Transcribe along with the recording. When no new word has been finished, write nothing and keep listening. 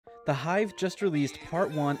The Hive just released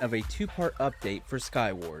part 1 of a 2-part update for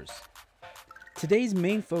Skywars. Today's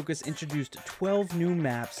main focus introduced 12 new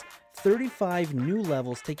maps, 35 new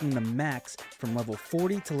levels taking the max from level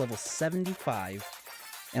 40 to level 75,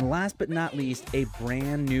 and last but not least, a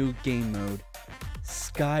brand new game mode,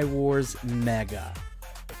 Skywars Mega.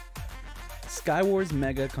 Skywars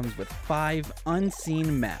Mega comes with 5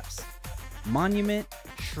 unseen maps: Monument,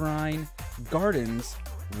 Shrine, Gardens,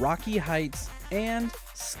 Rocky Heights, and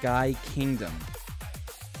Sky Kingdom.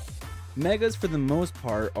 Megas for the most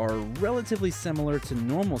part are relatively similar to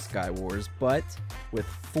normal Skywars, but with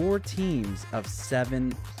 4 teams of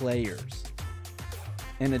 7 players.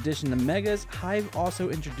 In addition to Megas, Hive also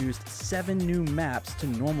introduced 7 new maps to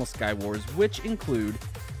normal Skywars, which include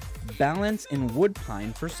Balance in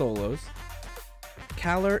Woodpine for solos,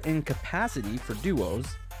 Calor and Capacity for duos,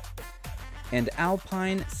 and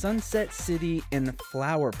Alpine, Sunset City, and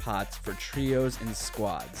Flower Pots for trios and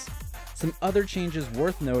squads. Some other changes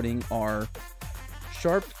worth noting are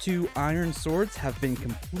Sharp 2 Iron Swords have been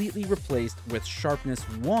completely replaced with Sharpness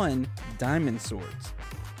 1 Diamond Swords.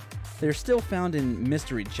 They're still found in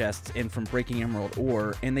mystery chests and from breaking emerald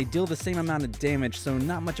ore, and they deal the same amount of damage, so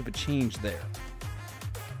not much of a change there.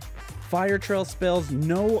 Fire Trail spells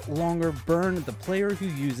no longer burn the player who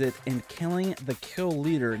uses it, and killing the kill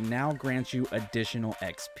leader now grants you additional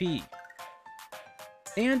XP.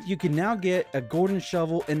 And you can now get a golden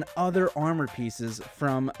shovel and other armor pieces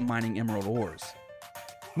from mining emerald ores.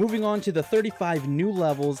 Moving on to the 35 new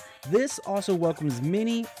levels, this also welcomes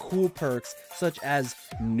many cool perks such as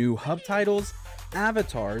new hub titles,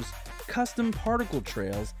 avatars, custom particle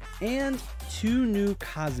trails, and 2 new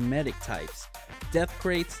cosmetic types: death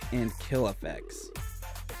crates and kill effects.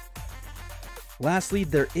 Lastly,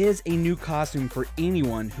 there is a new costume for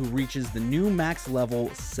anyone who reaches the new max level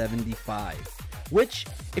 75, which,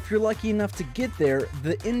 if you're lucky enough to get there,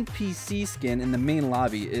 the NPC skin in the main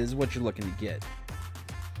lobby is what you're looking to get.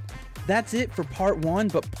 That's it for part 1,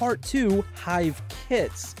 but part 2, Hive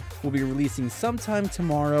Kits, will be releasing sometime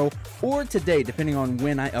tomorrow or today, depending on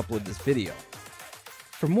when I upload this video.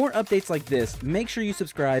 For more updates like this, make sure you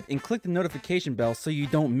subscribe and click the notification bell so you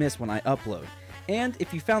don't miss when I upload. And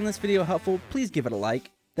if you found this video helpful, please give it a like.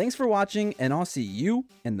 Thanks for watching, and I'll see you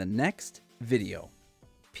in the next video.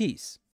 Peace.